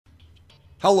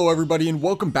Hello everybody and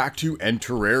welcome back to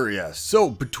NTerraria. So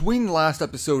between last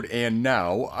episode and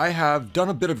now, I have done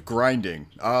a bit of grinding.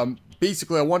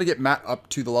 Basically I want to get Matt up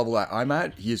to the level that I'm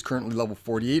at. He is currently level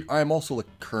 48. I am also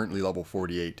currently level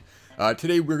 48.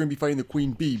 Today we're going to be fighting the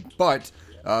Queen Bee, but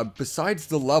besides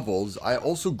the levels, I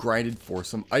also grinded for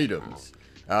some items.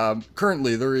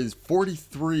 Currently there is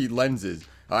 43 lenses.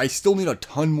 I still need a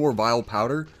ton more vial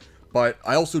powder, but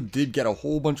I also did get a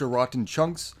whole bunch of rotten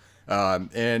chunks.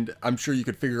 And I'm sure you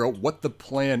could figure out what the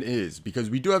plan is, because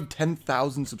we do have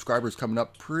 10,000 subscribers coming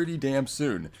up pretty damn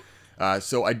soon.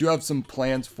 So I do have some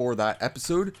plans for that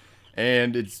episode,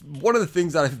 and it's one of the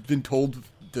things that I've been told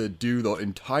to do the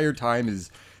entire time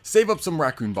is save up some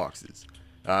raccoon boxes.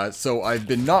 So I've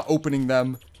been not opening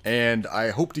them, and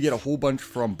I hope to get a whole bunch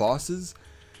from bosses,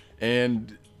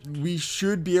 and we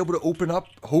should be able to open up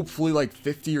hopefully like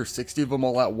 50 or 60 of them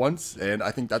all at once, and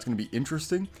I think that's going to be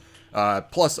interesting.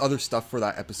 Plus other stuff for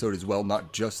that episode as well,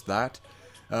 not just that.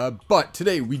 But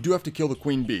today, we do have to kill the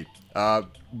Queen Bee.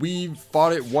 We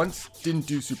fought it once, didn't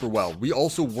do super well. We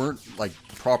also weren't, like,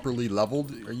 properly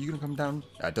leveled. Are you going to come down?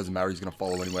 It doesn't matter, he's going to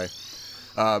follow anyway.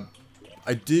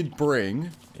 I did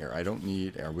bring... Here, I don't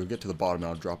need... Here, we'll get to the bottom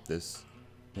and I'll drop this.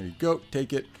 There you go,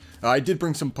 take it. I did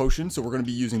bring some potions, so we're going to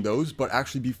be using those. But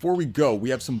actually, before we go, we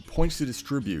have some points to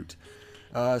distribute.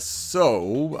 It's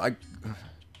a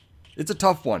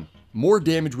tough one. More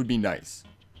damage would be nice.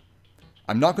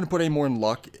 I'm not going to put any more in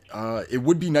luck. It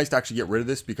would be nice to actually get rid of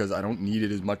this because I don't need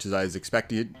it as much as I was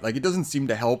expecting it. Like, it doesn't seem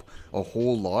to help a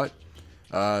whole lot.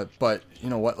 But, you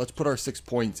know what? Let's put our 6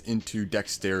 points into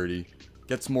dexterity.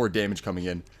 Get some more damage coming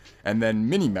in. And then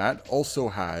Mini-Matt also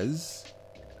has...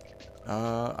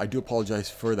 I do apologize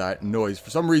for that noise.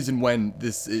 For some reason, when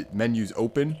this menu's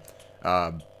open...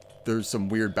 there's some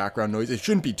weird background noise. It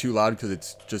shouldn't be too loud because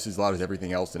it's just as loud as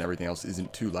everything else, and everything else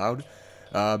isn't too loud.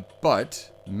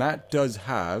 But Matt does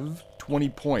have 20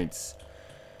 points.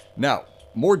 Now,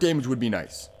 more damage would be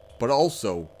nice, but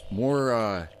also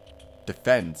more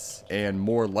defense and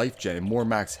more life gen and more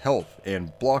max health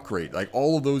and block rate. Like,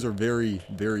 all of those are very,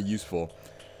 very useful.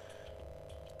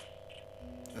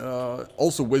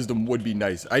 Also, wisdom would be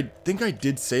nice. I think I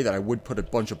did say that I would put a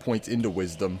bunch of points into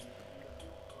wisdom.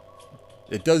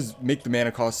 It does make the mana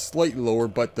cost slightly lower,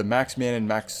 but the max mana and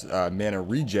max mana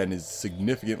regen is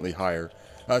significantly higher.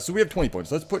 So we have 20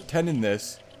 points. Let's put 10 in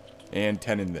this and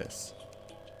 10 in this.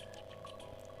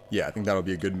 Yeah, I think that'll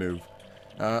be a good move.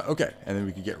 Okay, and then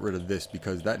we could get rid of this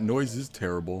because that noise is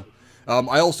terrible.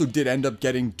 I also did end up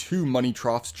getting 2 money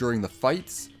troughs during the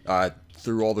fights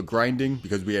through all the grinding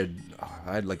because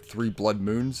I had like 3 blood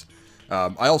moons.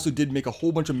 I also did make a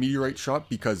whole bunch of meteorite shot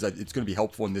because it's going to be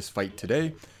helpful in this fight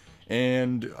today.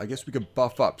 And I guess we could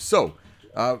buff up. So,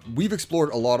 we've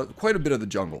explored quite a bit of the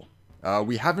jungle.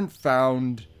 We haven't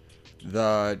found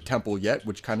the temple yet,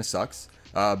 which kind of sucks.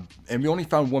 And we only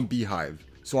found 1 beehive.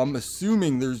 So I'm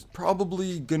assuming there's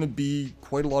probably going to be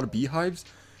quite a lot of beehives.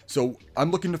 So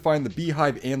I'm looking to find the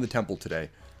beehive and the temple today.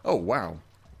 Oh, wow.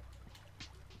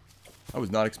 I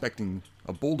was not expecting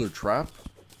a boulder trap.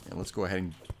 And let's go ahead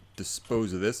and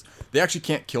dispose of this. They actually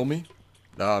can't kill me.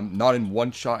 Not in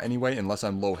one shot anyway, unless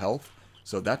I'm low health.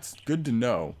 So that's good to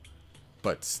know.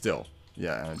 But still,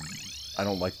 yeah, I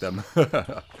don't like them.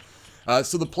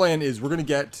 So the plan is we're going to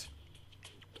get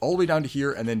all the way down to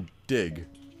here and then dig.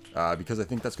 Because I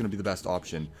think that's going to be the best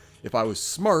option. If I was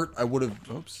smart, I would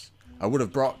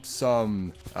have brought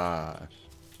some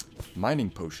mining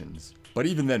potions. But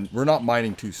even then, we're not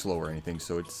mining too slow or anything,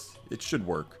 so it should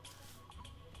work.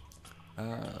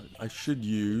 I should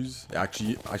use...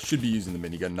 Actually, I should be using the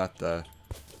minigun, not the...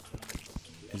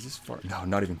 Is this far? No,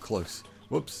 not even close.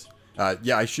 Whoops.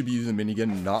 Yeah, I should be using the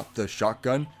minigun, not the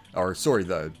shotgun. Or, sorry,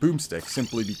 the boomstick.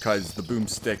 Simply because the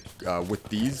boomstick with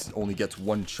these only gets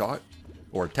 1 shot.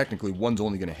 Or technically, one's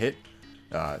only going to hit.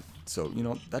 So, you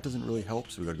know, that doesn't really help.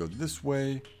 So we got to go this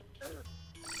way.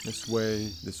 This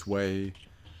way. This way.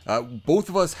 Both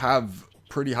of us have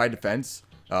pretty high defense.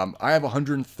 I have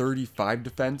 135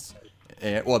 defense.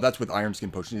 And, well, that's with Iron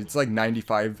Skin Potion. It's like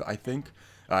 95, I think.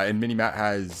 And Mini-Matt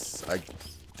has, I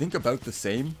think, about the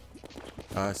same.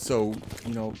 So,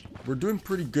 you know, we're doing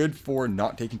pretty good for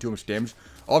not taking too much damage.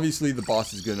 Obviously, the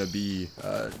boss is going to be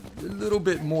a little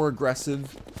bit more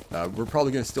aggressive. We're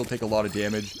probably going to still take a lot of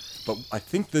damage. But I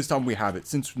think this time we have it.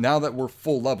 Since now that we're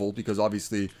full level, because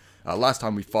obviously last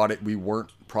time we fought it, we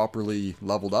weren't properly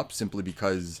leveled up. Simply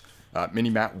because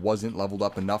Mini-Matt wasn't leveled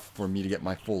up enough for me to get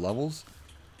my full levels.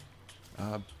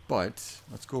 But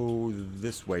let's go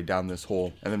this way down this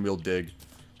hole and then we'll dig,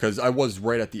 because I was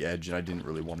right at the edge and I didn't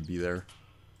really want to be there,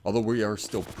 although we are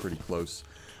still pretty close.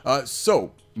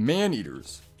 So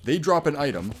man-eaters, they drop an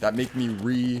item that make me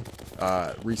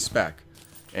respec.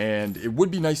 And it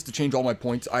would be nice to change all my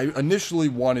points. I initially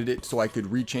wanted it so I could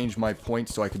rechange my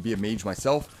points so I could be a mage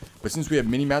myself. But since we have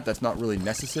mini-mat, that's not really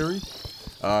necessary.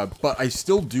 But I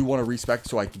still do want to respec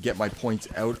so I could get my points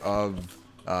out of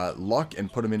luck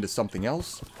and put them into something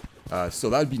else. So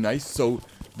that would be nice. So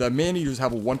the man-eaters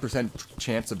have a 1%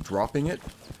 chance of dropping it.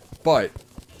 But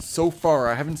so far,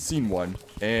 I haven't seen one.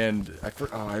 And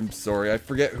I'm sorry, I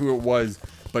forget who it was.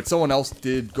 But someone else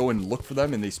did go and look for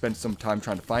them, and they spent some time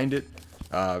trying to find it.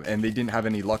 And they didn't have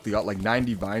any luck. They got like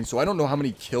 90 vines. So I don't know how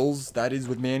many kills that is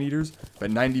with man-eaters.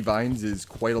 But 90 vines is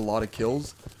quite a lot of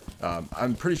kills.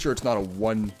 I'm pretty sure it's not a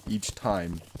 1 each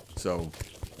time. So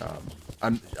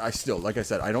I still, like I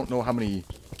said, I don't know how many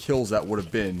kills that would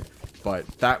have been. But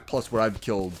that plus what I've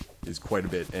killed is quite a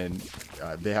bit. And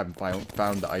they haven't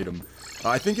found the item.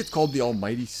 I think it's called the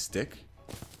Almighty Stick.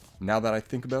 Now that I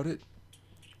think about it.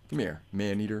 Come here,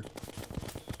 man-eater.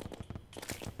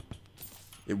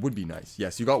 It would be nice.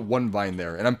 Yes, you got 1 vine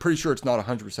there. And I'm pretty sure it's not a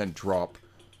 100% drop.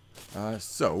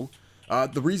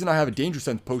 The reason I have a danger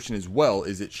sense potion as well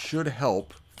is it should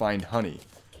help find honey.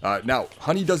 Now,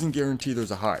 honey doesn't guarantee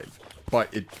there's a hive.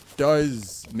 But it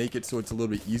does make it so it's a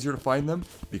little bit easier to find them.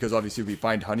 Because obviously if we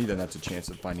find honey, then that's a chance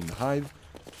of finding the hive.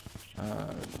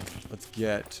 Let's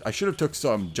get... I should have took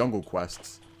some jungle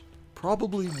quests.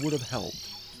 Probably would have helped.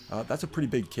 That's a pretty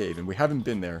big cave, and we haven't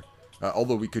been there.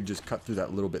 Although we could just cut through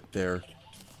that little bit there.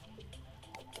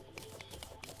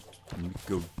 And we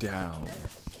go down.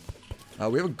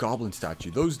 We have a goblin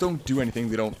statue. Those don't do anything.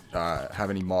 They don't have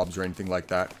any mobs or anything like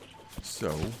that.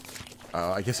 So,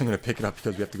 I guess I'm going to pick it up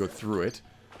because we have to go through it.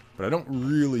 But I don't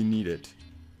really need it.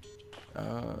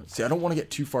 See, I don't want to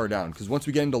get too far down. Because once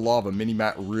we get into lava,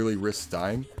 Mini-Mat really risks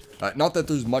dying. Not that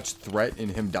there's much threat in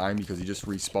him dying because he just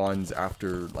respawns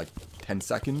after like 10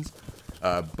 seconds.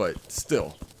 But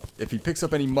still, if he picks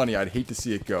up any money, I'd hate to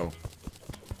see it go.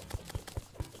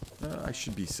 I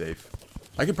should be safe.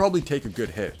 I could probably take a good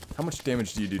hit. How much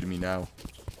damage do you do to me now?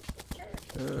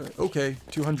 Okay,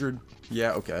 200.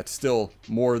 Yeah, okay, that's still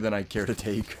more than I care to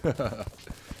take.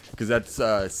 Because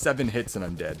that's 7 hits and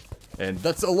I'm dead. And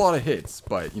that's a lot of hits,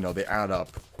 but, you know, they add up.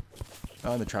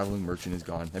 And the traveling merchant is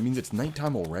gone. That means it's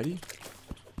nighttime already?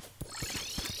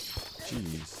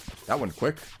 Jeez. That went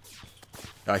quick.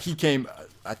 He came,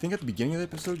 I think at the beginning of the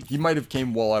episode. He might have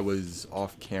came while I was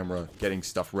off camera getting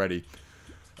stuff ready.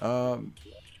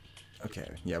 Okay,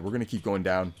 yeah, we're going to keep going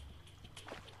down.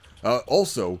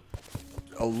 Also,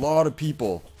 a lot of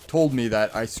people told me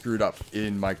that I screwed up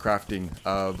in my crafting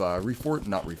of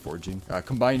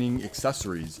combining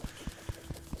accessories.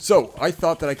 So, I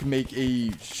thought that I could make a,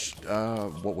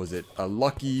 what was it? A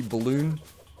lucky balloon?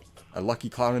 A lucky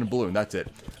cloud and a balloon, that's it.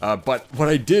 But what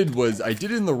I did was, I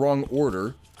did it in the wrong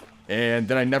order. And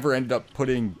then I never ended up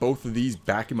putting both of these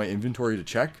back in my inventory to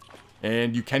check.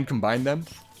 And you can combine them.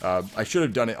 I should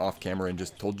have done it off camera and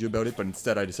just told you about it. But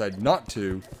instead I decided not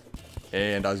to.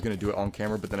 And I was going to do it on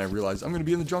camera. But then I realized I'm going to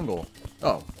be in the jungle.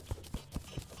 Oh.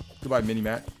 Goodbye,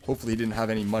 Mini-Mat. Hopefully he didn't have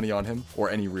any money on him. Or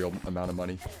any real amount of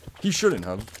money. He shouldn't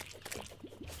have.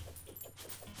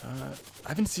 I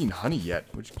haven't seen honey yet,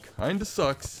 which kind of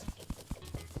sucks.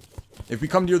 If we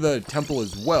come near the temple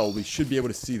as well, we should be able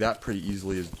to see that pretty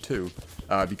easily too.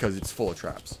 Because it's full of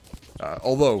traps.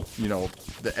 Although, you know,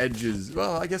 the edges...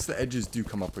 Well, I guess the edges do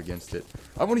come up against it.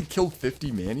 I've only killed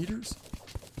 50 man-eaters.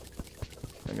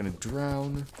 I'm going to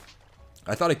drown.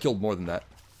 I thought I killed more than that.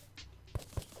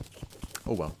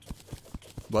 Oh well.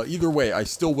 But either way, I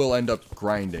still will end up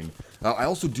grinding. I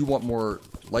also do want more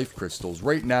life crystals.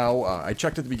 Right now, I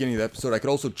checked at the beginning of the episode. I could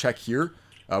also check here.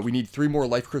 We need 3 more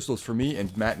life crystals for me,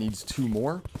 and Matt needs 2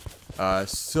 more.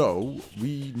 So,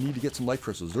 we need to get some life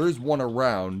crystals. There is one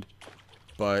around,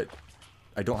 but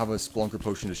I don't have a Splunker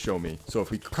potion to show me. So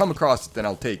if we come across it, then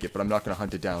I'll take it, but I'm not going to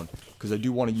hunt it down. Because I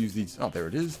do want to use these... Oh, there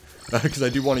it is. Because I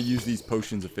do want to use these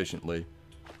potions efficiently.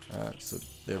 So,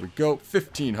 there we go.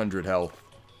 1,500 health.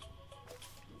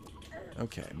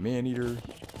 Okay, man-eater.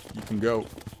 You can go.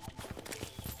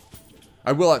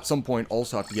 I will at some point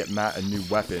also have to get Matt a new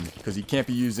weapon. Because he can't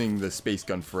be using the space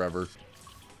gun forever.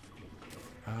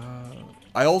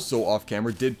 I also, off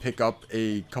camera, did pick up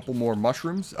a couple more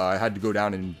mushrooms. I had to go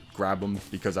down and grab them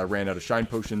because I ran out of shine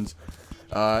potions.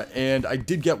 And I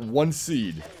did get 1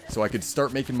 seed, so I could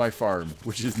start making my farm,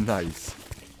 which is nice.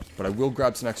 But I will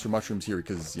grab some extra mushrooms here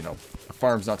because, you know, a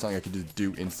farm's not something I could just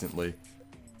do instantly.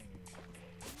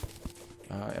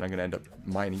 And I'm going to end up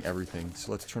mining everything.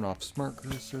 So let's turn off Smart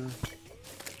Cursor.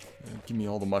 Give me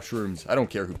all the mushrooms. I don't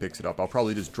care who picks it up. I'll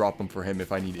probably just drop them for him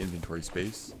if I need inventory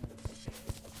space.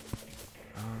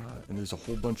 And there's a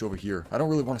whole bunch over here. I don't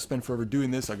really want to spend forever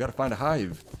doing this. I gotta find a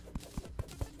hive.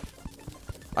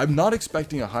 I'm not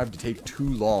expecting a hive to take too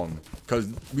long,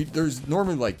 because there's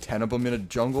normally like 10 of them in a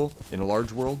jungle, in a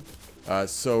large world.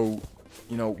 So,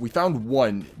 you know, we found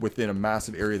one within a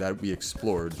massive area that we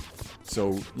explored.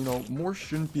 So, you know, more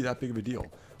shouldn't be that big of a deal.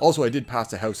 Also, I did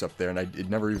pass a house up there, and it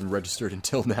never even registered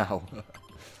until now.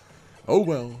 Oh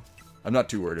well. I'm not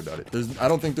too worried about it. I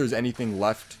don't think there's anything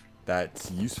left that's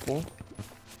useful.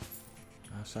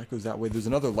 So that goes that way. There's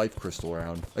another life crystal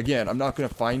around. Again, I'm not going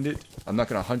to find it. I'm not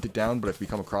going to hunt it down, but if we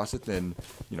come across it, then,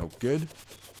 you know, good.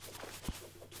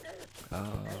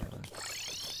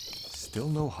 Still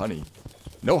no honey.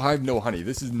 No hive, no honey.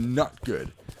 This is not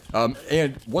good.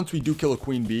 And once we do kill a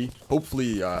queen bee,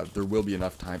 hopefully there will be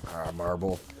enough time.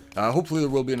 Marble. Hopefully there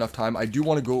will be enough time. I do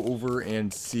want to go over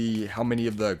and see how many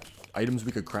of the items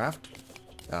we could craft.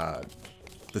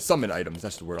 The summon items,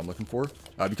 that's the word I'm looking for.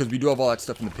 Because we do have all that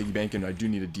stuff in the piggy bank, and I do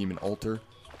need a demon altar.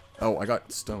 Oh, I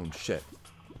got stone. Shit.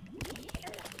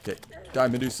 Okay, die,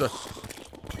 Medusa.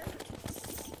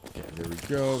 Okay, there we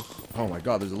go. Oh my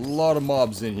god, there's a lot of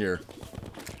mobs in here.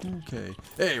 Okay.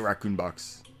 Hey, raccoon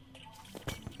box.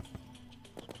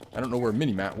 I don't know where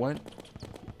Mini-Matt went,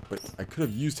 but I could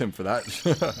have used him for that.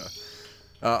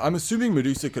 I'm assuming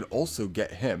Medusa could also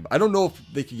get him. I don't know if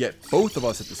they could get both of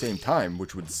us at the same time,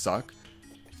 which would suck.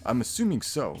 I'm assuming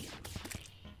so.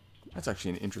 That's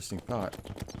actually an interesting thought.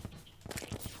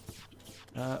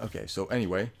 Okay, so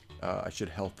anyway, I should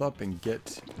health up and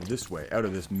get this way, out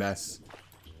of this mess.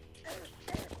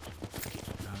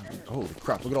 Holy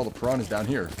crap, look at all the piranhas down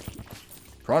here.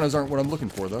 Piranhas aren't what I'm looking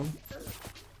for, though.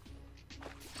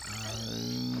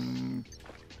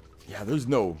 Yeah, there's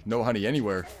no honey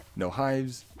anywhere. No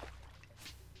hives.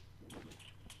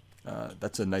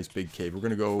 That's a nice big cave. We're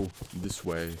going to go this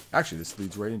way. Actually, this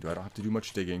leads right into it. I don't have to do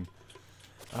much digging.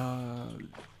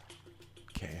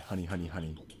 Okay, honey, honey,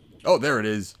 honey. Oh, there it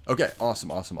is. Okay, awesome,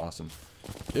 awesome, awesome.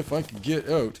 If I could get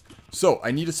out. So,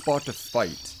 I need a spot to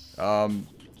fight.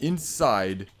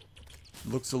 Inside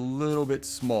looks a little bit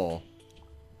small.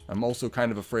 I'm also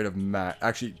kind of afraid of Matt.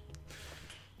 Actually,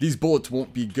 these bullets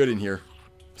won't be good in here.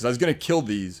 Because I was going to kill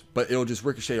these, but it'll just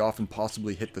ricochet off and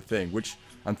possibly hit the thing. Which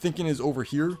I'm thinking is over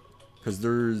here. Because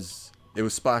it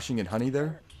was splashing in honey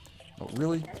there. Oh,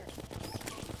 really?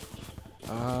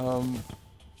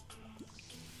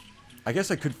 I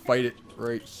guess I could fight it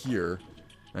right here.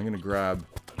 I'm going to grab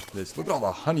this. Look at all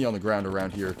the honey on the ground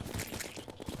around here.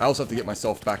 I also have to get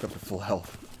myself back up to full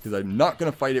health. Because I'm not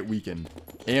going to fight it weakened.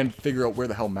 And figure out where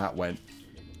the hell Matt went.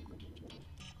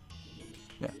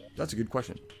 Yeah, that's a good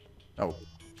question. Oh.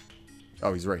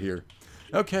 Oh, he's right here.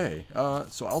 Okay,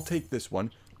 so I'll take this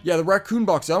one. Yeah, the raccoon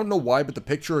box, I don't know why, but the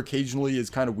picture occasionally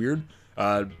is kind of weird.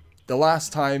 The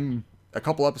last time, a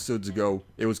couple episodes ago,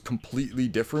 it was completely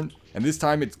different. And this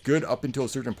time it's good up until a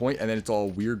certain point, and then it's all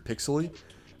weird pixely.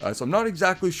 So I'm not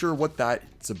exactly sure what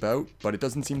that's about, but it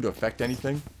doesn't seem to affect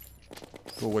anything.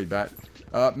 Go away, bat.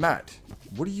 Matt,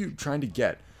 what are you trying to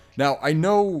get? Now, I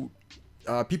know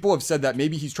people have said that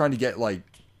maybe he's trying to get, like,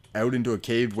 out into a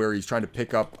cave where he's trying to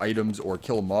pick up items or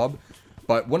kill a mob.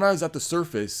 But when I was at the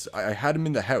surface, I had him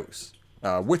in the house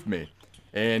with me.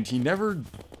 And he never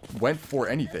went for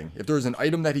anything. If there was an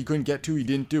item that he couldn't get to, he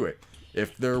didn't do it.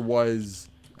 If there was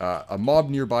a mob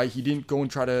nearby, he didn't go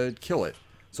and try to kill it.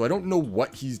 So I don't know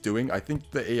what he's doing. I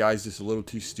think the AI is just a little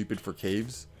too stupid for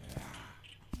caves.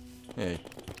 Hey,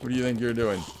 what do you think you're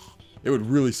doing? It would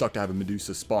really suck to have a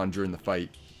Medusa spawn during the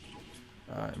fight.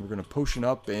 And we're going to potion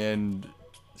up and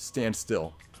stand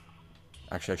still.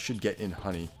 Actually, I should get in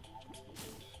honey.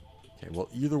 Okay, well,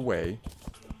 either way,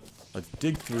 let's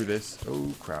dig through this.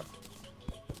 Oh, crap.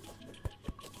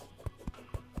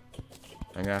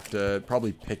 I'm going to have to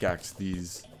probably pickaxe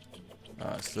these.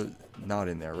 So, not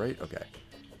in there, right? Okay.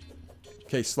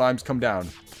 Okay, slimes, come down.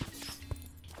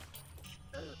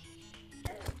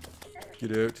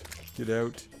 Get out. Get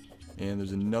out. And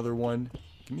there's another one.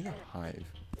 Give me the hive.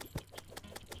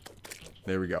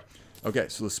 There we go. Okay,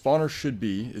 so the spawner should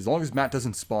be, as long as Matt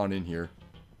doesn't spawn in here,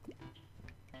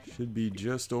 should be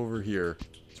just over here.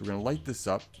 So we're going to light this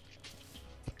up.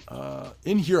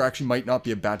 In here actually might not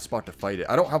be a bad spot to fight it.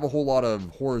 I don't have a whole lot of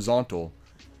horizontal,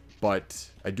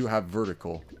 but I do have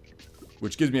vertical,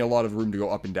 which gives me a lot of room to go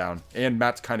up and down. And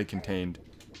Matt's kind of contained.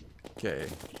 Okay,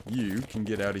 you can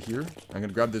get out of here. I'm going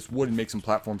to grab this wood and make some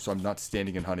platforms so I'm not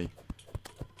standing in honey.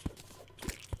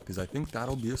 Because I think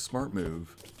that'll be a smart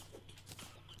move.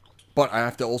 But I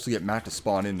have to also get Matt to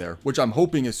spawn in there, which I'm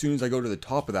hoping as soon as I go to the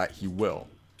top of that, he will.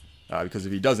 Because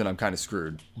if he doesn't, I'm kind of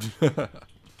screwed.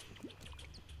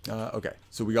 Okay,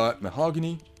 so we got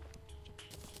mahogany.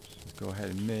 Let's go ahead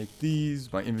and make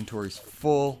these. My inventory's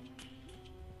full.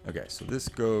 Okay, so this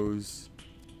goes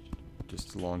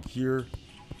just along here.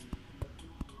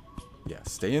 Yeah,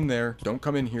 stay in there. Don't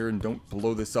come in here and don't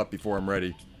blow this up before I'm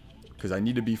ready. Because I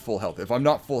need to be full health. If I'm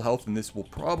not full health, then this will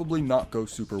probably not go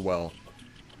super well.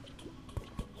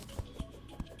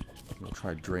 We'll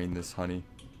try to drain this honey.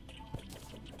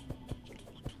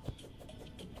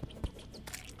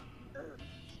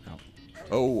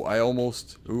 Oh, I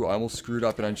almost screwed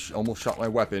up and I almost shot my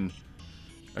weapon.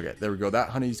 Okay, there we go. That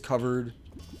honey's covered.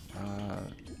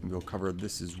 We'll cover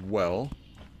this as well.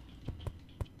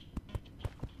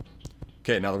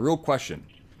 Okay, now the real question.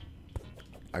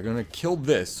 I'm going to kill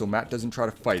this so Matt doesn't try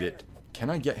to fight it.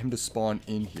 Can I get him to spawn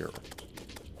in here?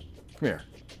 Come here.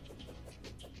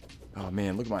 Oh,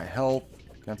 man, look at my health.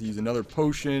 Gonna have to use another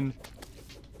potion.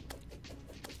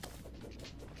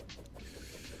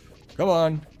 Come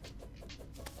on.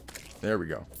 There we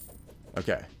go.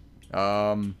 Okay.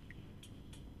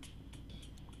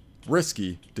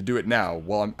 Risky to do it now.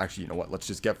 Well, I'm actually, you know what? Let's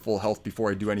just get full health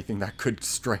before I do anything that could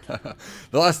stray.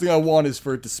 The last thing I want is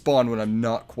for it to spawn when I'm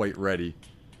not quite ready.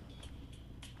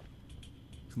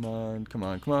 Come on, come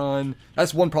on, come on.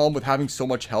 That's one problem with having so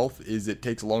much health is it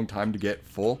takes a long time to get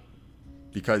full.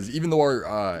 Because even though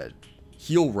our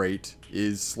heal rate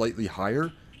is slightly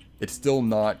higher, it's still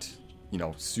not, you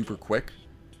know, super quick.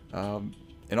 And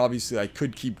obviously I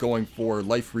could keep going for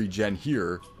life regen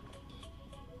here,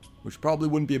 which probably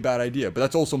wouldn't be a bad idea. But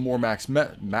that's also more max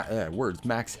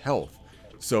health.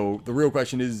 So the real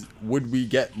question is, would we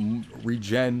get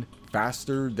regen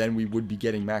faster than we would be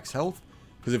getting max health?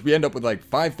 Because if we end up with like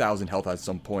 5,000 health at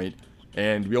some point,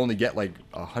 and we only get like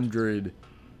 100,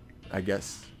 I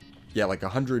guess, yeah, like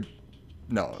 100,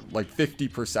 no, like 50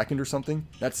 per second or something,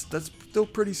 that's still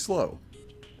pretty slow.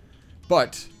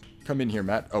 But come in here,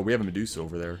 Matt. Oh, we have a Medusa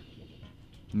over there.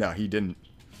 No, he didn't.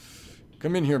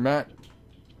 Come in here, Matt.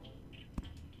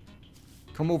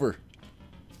 Come over.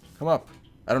 Come up.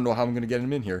 I don't know how I'm going to get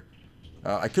him in here.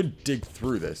 I could dig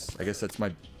through this. I guess that's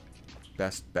my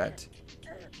best bet.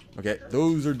 Okay,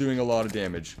 those are doing a lot of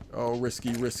damage. Oh,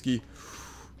 risky, risky.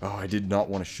 Oh, I did not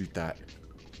want to shoot that.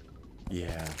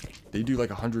 Yeah, they do like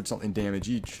 100-something damage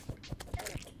each.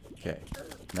 Okay,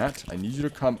 Matt, I need you to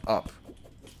come up.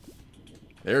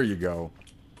 There you go.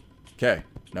 Okay,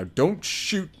 now don't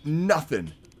shoot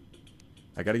nothing.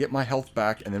 I gotta get my health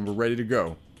back, and then we're ready to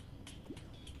go.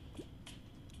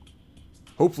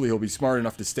 Hopefully he'll be smart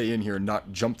enough to stay in here and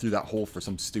not jump through that hole for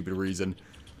some stupid reason.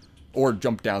 Or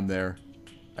jump down there.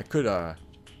 I could,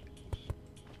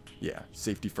 yeah,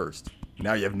 safety first.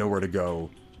 Now you have nowhere to go.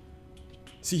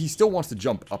 See, he still wants to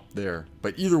jump up there.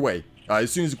 But either way,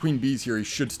 as soon as the queen bee's here, he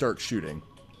should start shooting.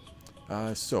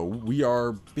 So we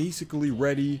are basically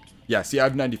ready. Yeah, see, I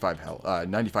have 95 health,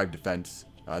 95 defense.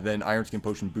 Then Iron Skin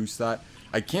Potion boosts that.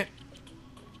 I can't...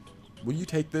 Will you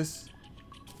take this?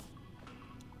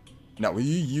 No, will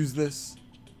you use this?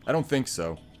 I don't think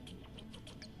so.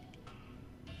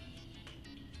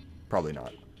 Probably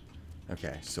not.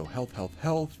 Okay, so health, health,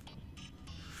 health.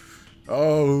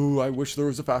 Oh, I wish there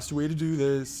was a faster way to do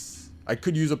this. I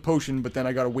could use a potion, but then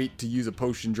I gotta wait to use a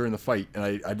potion during the fight. And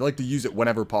I'd like to use it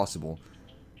whenever possible.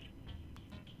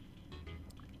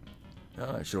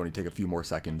 It should only take a few more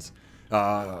seconds.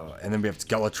 And then we have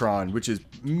Skeletron, which is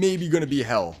maybe going to be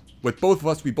hell. With both of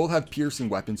us, we both have piercing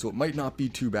weapons, so it might not be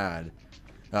too bad.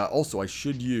 Also, I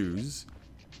should use...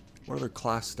 What other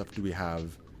class stuff do we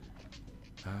have?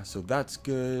 So that's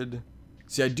good.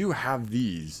 See, I do have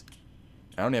these.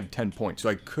 I only have 10 points, so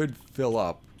I could fill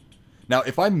up. Now,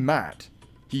 if I'm Matt,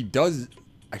 he does...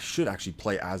 I should actually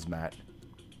play as Matt.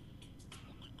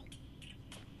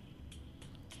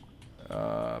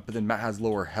 But then Matt has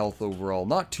lower health overall.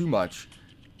 Not too much.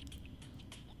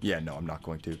 Yeah, no, I'm not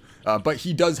going to. But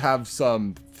he does have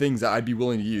some things that I'd be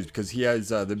willing to use, because he has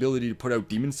the ability to put out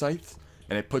Demon Scythes,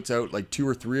 and it puts out like 2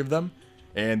 or 3 of them,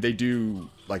 and they do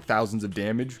like thousands of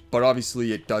damage. But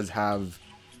obviously it does have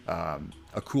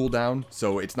a cooldown,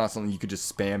 so it's not something you could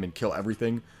just spam and kill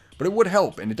everything. But it would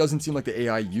help, and it doesn't seem like the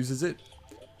AI uses it.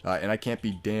 And I can't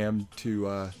be damned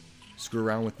to screw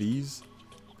around with these.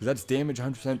 Because that's damage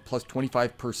 100% plus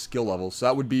 25 per skill level. So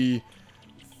that would be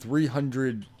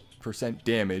 300%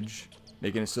 damage,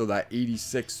 making it so that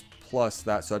 86 plus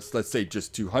that. So that's, let's say,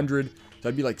 just 200. So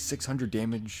that'd be like 600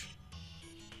 damage.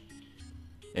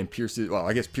 And piercing, well,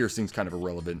 I guess piercing's kind of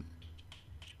irrelevant.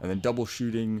 And then double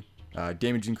shooting,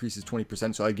 damage increases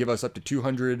 20%. So I'd give us up to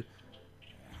 200.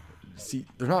 See,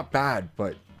 they're not bad,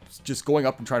 but just going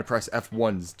up and trying to press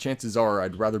F1s, chances are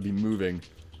I'd rather be moving.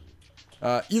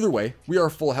 Either way, we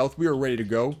are full health. We are ready to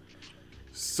go.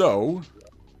 So,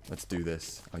 let's do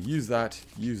this. I'll use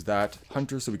that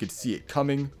hunter so we could see it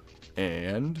coming.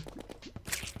 And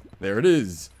there it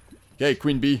is. Okay,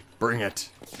 Queen Bee, bring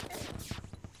it.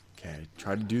 Okay,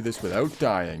 try to do this without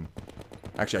dying.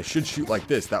 Actually, I should shoot like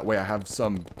this. That way I have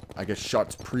some, I guess,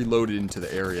 shots preloaded into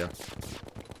the area.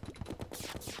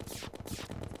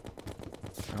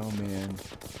 Oh, man.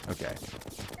 Okay.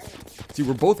 See,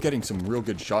 we're both getting some real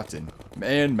good shots in.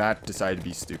 And Matt decided to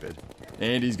be stupid.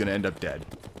 And he's going to end up dead.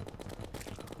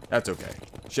 That's okay.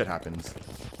 Shit happens.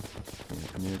 Come here,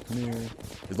 come here, come here.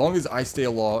 As long as I stay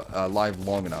alive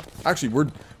long enough. Actually,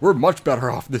 we're much better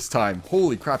off this time.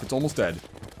 Holy crap, it's almost dead.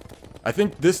 I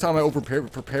think this time I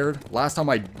over-prepared. Last time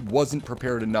I wasn't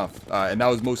prepared enough. And that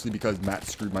was mostly because Matt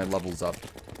screwed my levels up.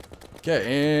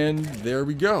 Okay, and there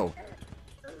we go.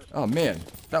 Oh, man.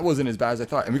 That wasn't as bad as I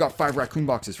thought. And we got 5 raccoon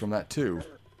boxes from that, too.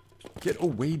 Get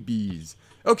away, bees.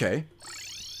 Okay.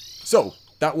 So,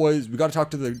 that was... We got to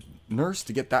talk to the nurse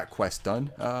to get that quest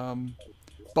done.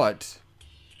 But...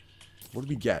 What did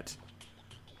we get?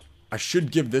 I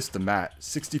should give this to Matt.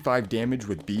 65 damage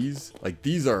with bees. Like,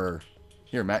 these are...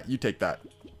 Here, Matt, you take that.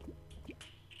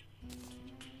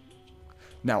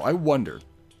 Now, I wonder.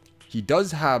 He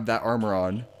does have that armor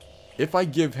on. If I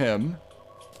give him...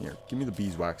 Here, give me the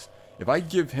beeswax. If I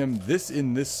give him this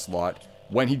in this slot,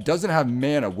 when he doesn't have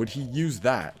mana, would he use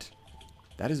that?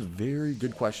 That is a very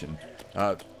good question.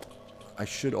 I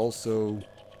should also...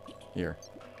 Here,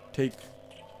 take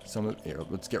some of... Here,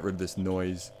 let's get rid of this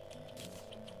noise.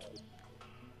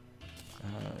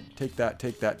 Take that,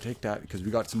 take that, take that, because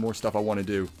we got some more stuff I want to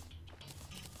do.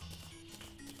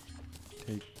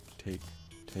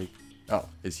 Take. Oh,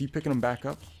 is he picking them back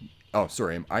up? Oh,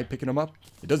 sorry, am I picking them up?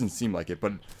 It doesn't seem like it,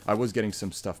 but I was getting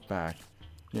some stuff back.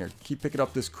 Here, keep picking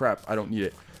up this crap. I don't need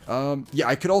it. Yeah,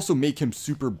 I could also make him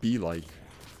super bee-like.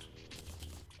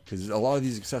 Because a lot of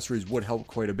these accessories would help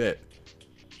quite a bit.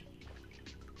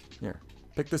 Here,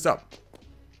 pick this up.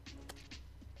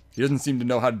 He doesn't seem to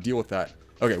know how to deal with that.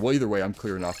 Okay, well, either way, I'm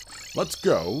clear enough. Let's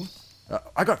go.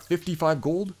 I got 55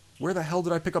 gold? Where the hell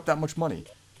did I pick up that much money?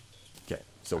 Okay,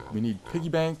 so we need piggy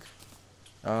bank.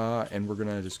 And we're going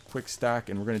to just quick stack,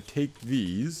 and we're going to take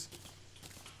these.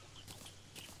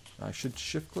 I should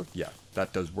shift click? Yeah,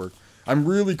 that does work. I'm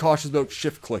really cautious about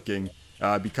shift clicking,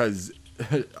 because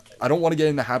I don't want to get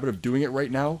in the habit of doing it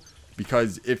right now,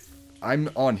 because if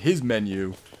I'm on his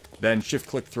menu, then shift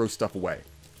click throws stuff away,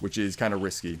 which is kind of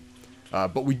risky.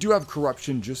 But we do have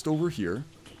corruption just over here.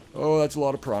 Oh, that's a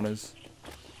lot of piranhas.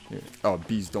 Here. Oh,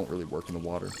 bees don't really work in the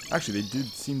water. Actually, they did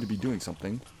seem to be doing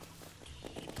something.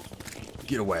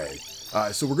 Get away.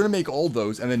 So we're going to make all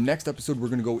those, and then next episode we're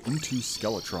going to go into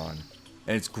Skeletron.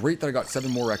 And it's great that I got 7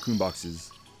 more raccoon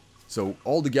boxes. So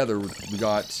all together we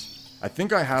got, I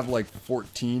think I have like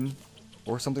 14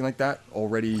 or something like that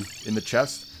already in the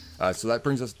chest. So that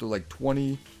brings us to like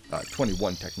 21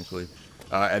 technically.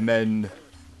 And then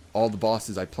all the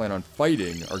bosses I plan on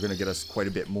fighting are going to get us quite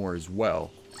a bit more as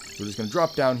well. So we're just going to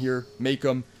drop down here, make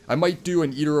them. I might do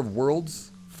an Eater of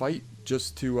Worlds fight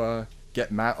just to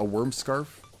get Matt a worm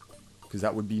scarf, because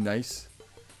that would be nice.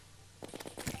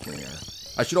 There.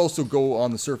 I should also go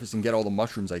on the surface and get all the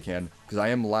mushrooms I can, because I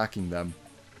am lacking them.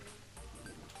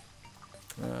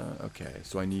 Okay,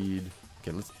 so I need...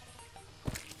 Okay, let's...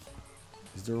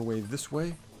 Is there a way this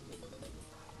way?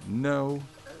 No.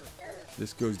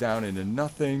 This goes down into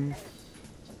nothing.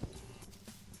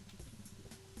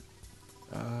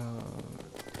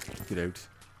 Look it out.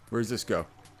 Where does this go?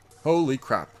 Holy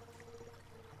crap.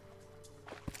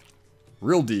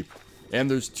 Real deep.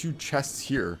 And there's 2 chests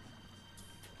here.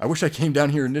 I wish I came down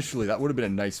here initially. That would have been a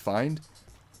nice find.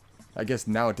 I guess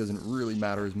now it doesn't really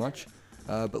matter as much.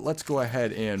 But let's go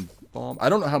ahead and bomb. I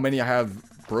don't know how many I have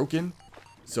broken.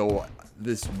 So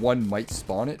this one might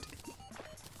spawn it.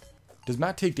 Does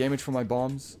Matt take damage from my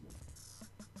bombs?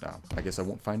 No, I guess I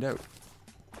won't find out.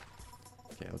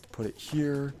 Okay, let's put it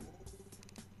here.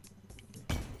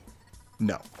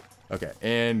 No. Okay,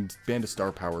 and Band of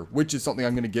Star Power, which is something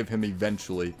I'm going to give him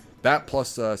eventually. That plus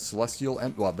Celestial...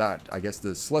 Well, that, I guess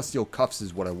the Celestial Cuffs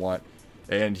is what I want.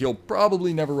 And he'll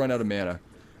probably never run out of mana.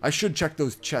 I should check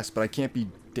those chests, but I can't be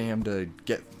damned to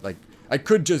get... Like, I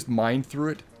could just mine through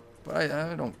it, but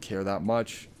I don't care that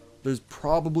much. There's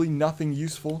probably nothing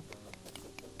useful.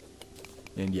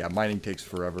 And yeah, mining takes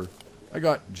forever. I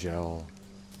got gel.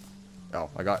 Oh,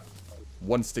 I got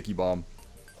 1 sticky bomb.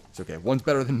 It's okay. One's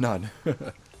better than none.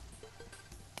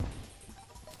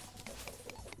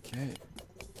 Okay.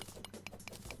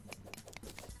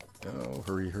 Oh,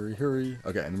 hurry, hurry, hurry.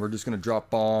 Okay, and we're just going to drop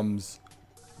bombs.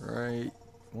 Right.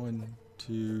 1,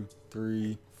 2,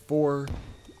 3, 4.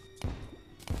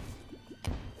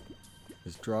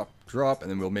 Just drop,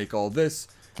 and then we'll make all this.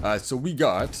 So we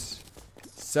got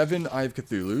 7 Eye of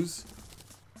Cthulhu's,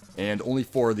 and only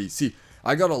 4 of these. See,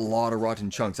 I got a lot of rotten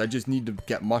chunks. I just need to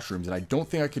get mushrooms, and I don't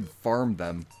think I could farm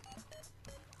them.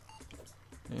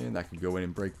 And that could go in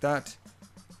and break that.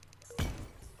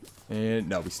 And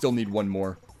no, we still need one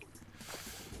more.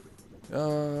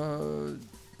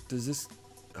 Does this...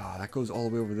 Oh, that goes all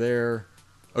the way over there.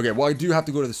 Okay, well, I do have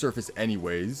to go to the surface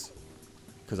anyways.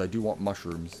 Because I do want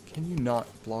mushrooms. Can you not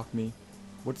block me?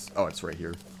 What's... Oh, it's right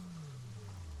here.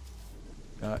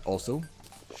 Also,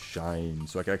 shine.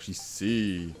 So I can actually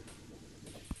see.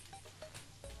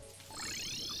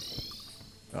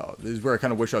 Oh, this is where I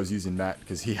kind of wish I was using Matt.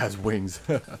 Because he has wings.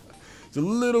 It's a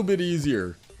little bit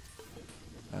easier.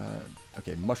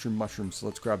 Okay, mushroom. So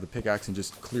let's grab the pickaxe and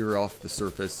just clear off the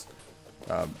surface.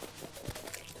 Are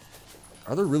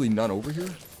there really none over here?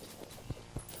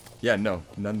 Yeah, no.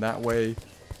 None that way.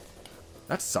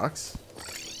 That sucks.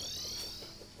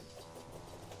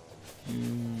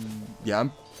 Yeah,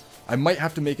 I might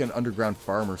have to make an underground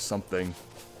farm or something.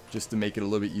 Just to make it a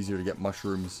little bit easier to get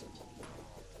mushrooms.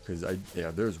 Because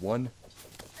yeah, there's one.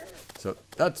 So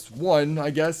that's one, I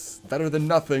guess. Better than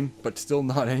nothing, but still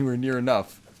not anywhere near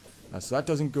enough. So that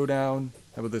doesn't go down.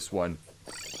 How about this one?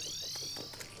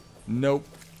 Nope.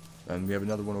 And we have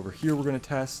another one over here we're going to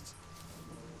test.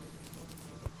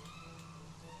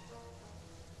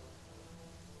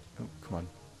 Oh, come on.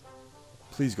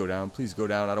 Please go down. Please go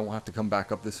down. I don't have to come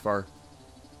back up this far.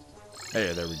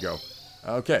 Hey, there we go.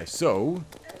 Okay, so...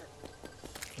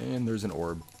 And there's an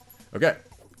orb. Okay.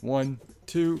 1,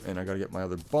 2, and I gotta get my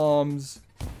other bombs.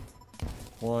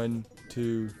 1,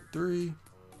 2, 3.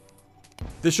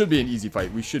 This should be an easy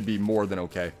fight. We should be more than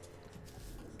okay.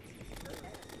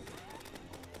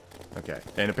 Okay,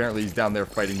 and apparently he's down there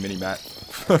fighting Mini-Matt.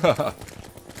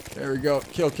 There we go.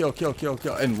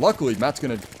 Kill. And luckily, Matt's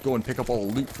gonna go and pick up all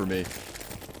the loot for me.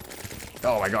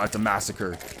 Oh my god, it's a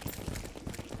massacre.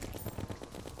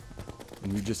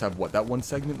 And we just have, what, that one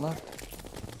segment left?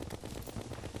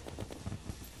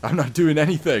 I'm not doing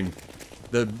anything.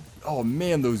 Oh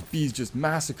man, those bees just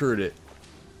massacred it.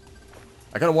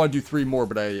 I kind of want to do 3 more,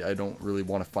 but I don't really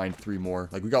want to find 3 more.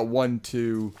 Like, we got 1,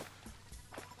 2...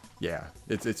 Yeah,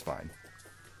 it's fine.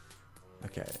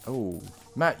 Okay. Oh,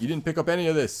 Matt, you didn't pick up any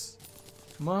of this.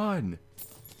 Come on.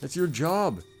 That's your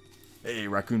job. Hey,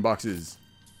 raccoon boxes.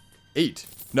 8.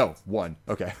 No, 1.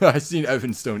 Okay. I seen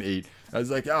Evanstone 8. I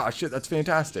was like, ah, shit, that's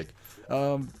fantastic.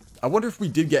 I wonder if we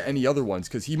did get any other ones,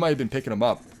 because he might have been picking them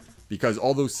up. Because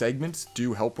all those segments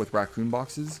do help with raccoon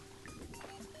boxes.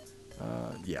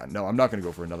 Yeah, no, I'm not going to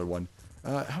go for another one.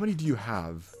 How many do you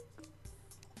have?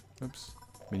 Oops.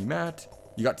 Mini-Matt.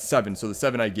 You got 7, so the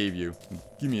 7 I gave you.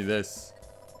 Give me this.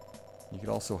 You could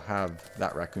also have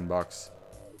that raccoon box.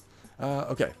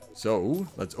 Okay, so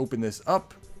let's open this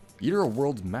up. Eater of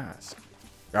World's Mask.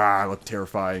 Ah, look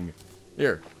terrifying.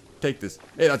 Here, take this.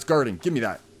 Hey, that's guarding. Give me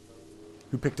that.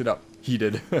 Who picked it up? He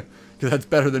did. Because that's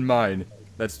better than mine.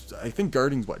 That's, I think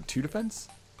guarding's what, 2 defense?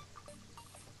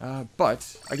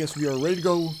 But I guess we are ready to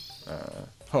go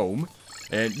home.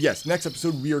 And yes, next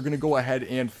episode we are going to go ahead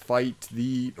and fight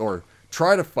or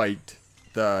try to fight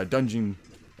the dungeon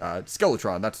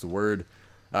Skeletron, that's the word.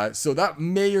 So that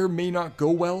may or may not go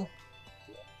well.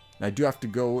 And I do have to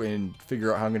go and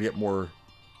figure out how I'm going to get more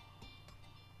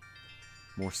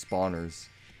spawners.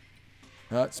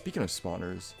 Speaking of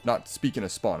spawners, not speaking of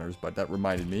spawners, but that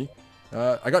reminded me.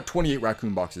 I got 28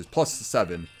 raccoon boxes, plus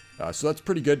 7. So that's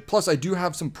pretty good. Plus, I do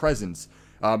have some presents.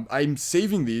 I'm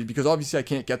saving these because obviously I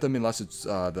can't get them unless it's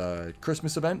the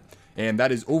Christmas event. And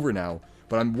that is over now.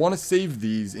 But I want to save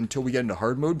these until we get into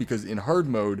hard mode. Because in hard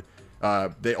mode,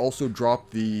 they also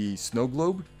drop the snow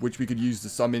globe, which we could use to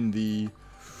summon the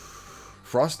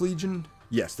Frost Legion.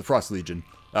 Yes, the Frost Legion.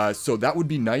 So that would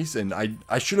be nice. And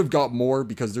I should have got more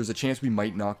because there's a chance we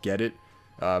might not get it.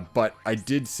 But I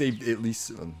did save at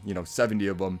least, 70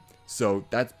 of them. So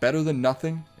that's better than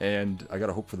nothing, and I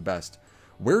gotta hope for the best.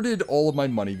 Where did all of my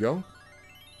money go?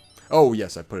 Oh,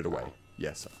 yes, I put it away.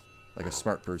 Yes, like a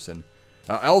smart person.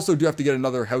 I also do have to get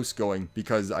another house going,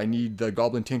 because I need the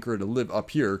Goblin Tinkerer to live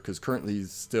up here, because currently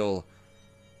he's still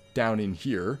down in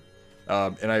here.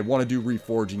 And I want to do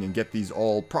reforging and get these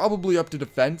all probably up to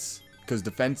defense, because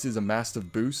defense is a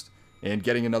massive boost, and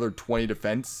getting another 20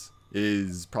 defense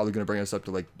is probably going to bring us up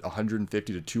to like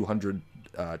 150 to 200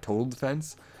 total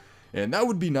defense. And that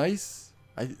would be nice.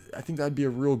 I think that'd be a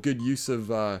real good use of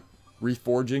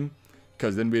reforging,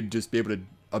 because then we'd just be able to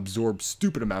absorb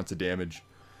stupid amounts of damage.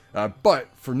 But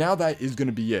for now, that is going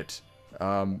to be it.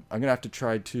 I'm going to have to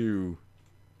try to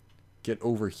get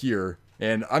over here.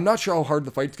 And I'm not sure how hard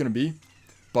the fight's going to be,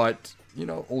 but,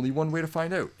 only one way to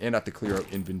find out. And I have to clear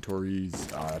out inventories.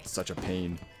 That's such a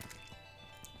pain.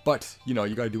 But, you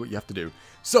got to do what you have to do.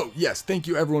 So, yes, thank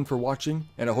you everyone for watching,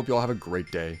 and I hope you all have a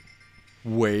great day.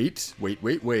 Wait. We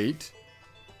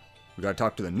gotta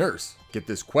talk to the nurse. Get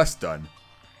this quest done.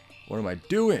 What am I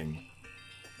doing?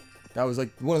 That was like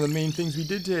one of the main things we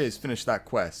did today is finish that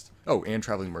quest. Oh, and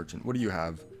traveling merchant. What do you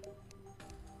have?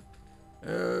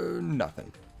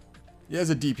 Nothing. He has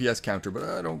a DPS counter, but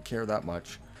I don't care that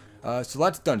much. So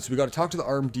that's done. So we got to talk to the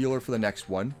arm dealer for the next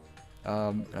one.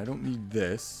 I don't need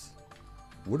this.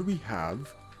 What do we have?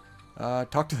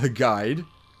 Talk to the guide.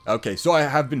 Okay, so I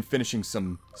have been finishing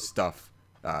some stuff.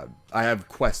 I have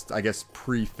quests, I guess,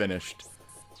 pre-finished.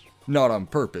 Not on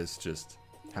purpose, just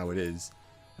how it is.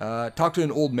 Talk to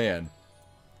an old man.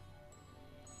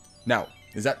 Now,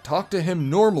 is that talk to him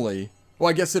normally? Well,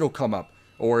 I guess it'll come up.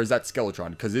 Or is that Skeletron?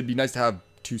 Because it'd be nice to have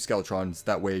 2 Skeletrons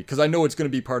that way. Because I know it's going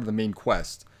to be part of the main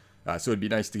quest. So it'd be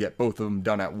nice to get both of them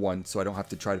done at once. So I don't have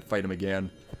to try to fight him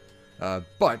again.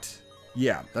 But,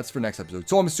 yeah, that's for next episode.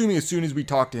 So I'm assuming as soon as we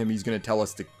talk to him, he's going to tell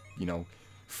us to, you know,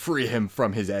 free him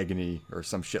from his agony. Or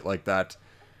some shit like that.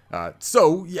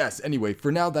 So, yes, anyway,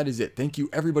 for now, that is it. Thank you,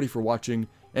 everybody, for watching.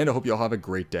 And I hope you all have a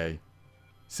great day.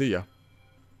 See ya.